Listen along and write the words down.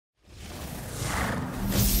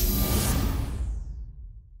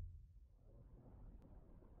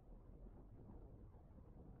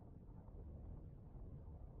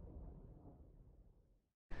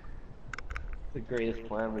The greatest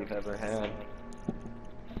plan we've ever had.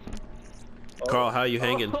 Carl, how you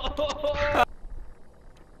hanging?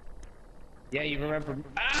 Yeah, you remember?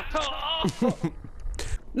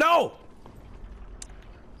 No!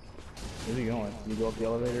 Where's he going? You go up the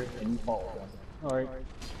elevator and you fall. Alright.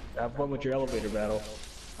 Have fun with your elevator battle.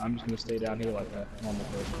 I'm just gonna stay down here like that. Normal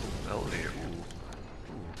person. Elevator.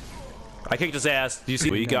 I kicked his ass. Do you see?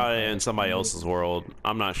 We got it in somebody else's world.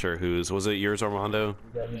 I'm not sure whose. Was it yours, Armando?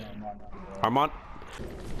 Armand?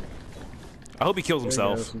 I hope he kills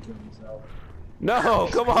himself. No,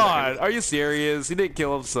 come on. Are you serious? He didn't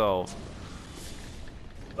kill himself.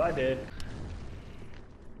 I did.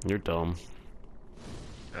 You're dumb.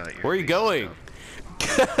 Where are you going?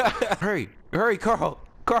 Hurry, hurry, Carl.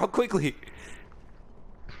 Carl, quickly.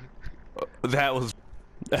 That was.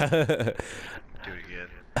 Do it again.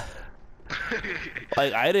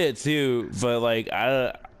 Like I did too, but like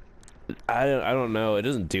I don't know. It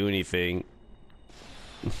doesn't do anything.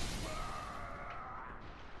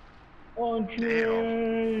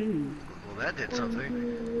 Damn. Well, that did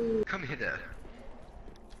something. Come hit that.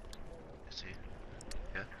 See?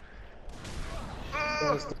 Yeah.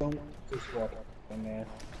 Guys, don't just walk in there.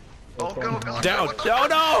 Oh, go, go. Down. No,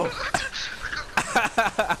 no.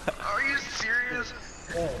 Are you serious?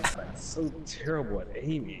 Oh, that's so terrible at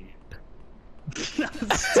aiming.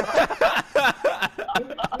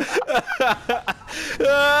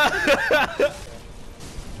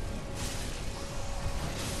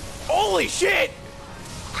 Holy shit!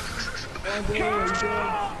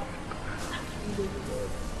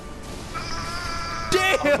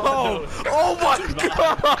 Damn! Oh my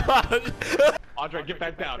god! Andre, get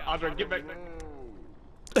back down. Andre, get back down.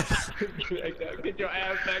 Get your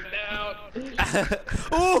ass back down.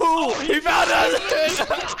 Ooh! He found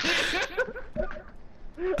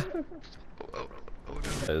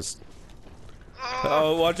us!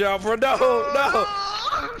 Oh, watch out for no! No!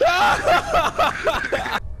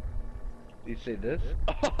 No! You see this?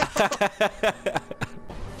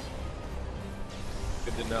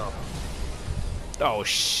 Good to know. Oh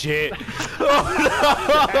shit!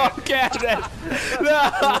 Oh no! Candace!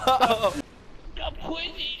 No! I'm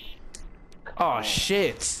quitting. Oh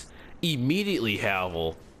shit! Immediately,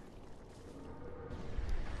 Havel.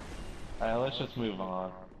 Alright, let's just move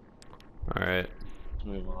on. Alright. Let's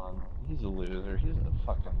move on. He's a loser. He's a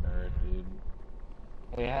fucking nerd, dude.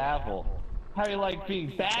 Hey, Havel. How you like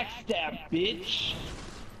being backstabbed, bitch?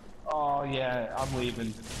 Oh yeah, I'm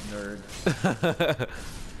leaving, nerd.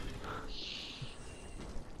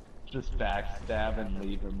 Just backstab and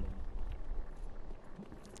leave him.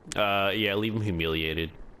 Yeah, leave him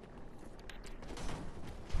humiliated.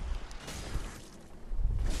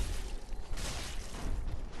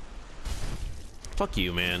 Fuck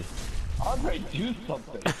you, man. Andre, do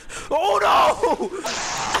something. Oh no!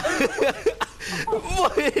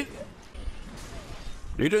 What?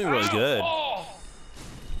 You're doing really good. Oh!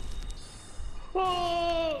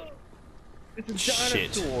 Oh! It's a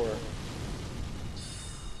Shit. dinosaur.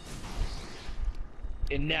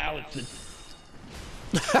 And now it's a...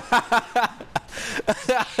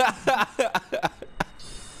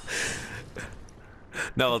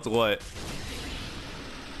 No, it's what?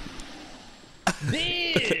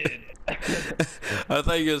 Dude! I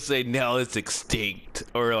thought you were gonna say now it's extinct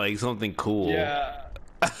or like something cool. Yeah,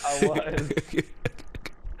 I was.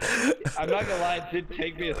 I'm not gonna lie, it did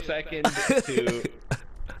take me a second to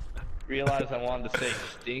realize I wanted to say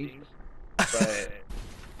extinct, but...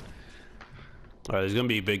 Alright, there's gonna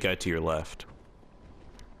be a big guy to your left.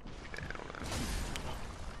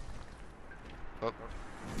 Oh,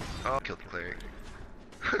 oh, killed the cleric.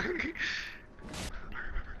 I remember.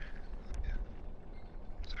 Yeah.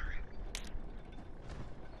 Sorry.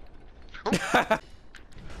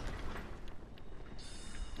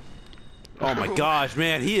 Oh my gosh,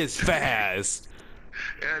 man, he is fast.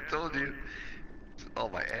 Yeah, I told you. It's all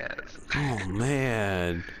my ass. Oh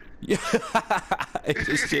man. Yeah, it's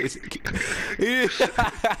just chasing.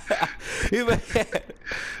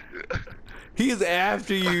 He's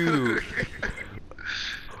after you.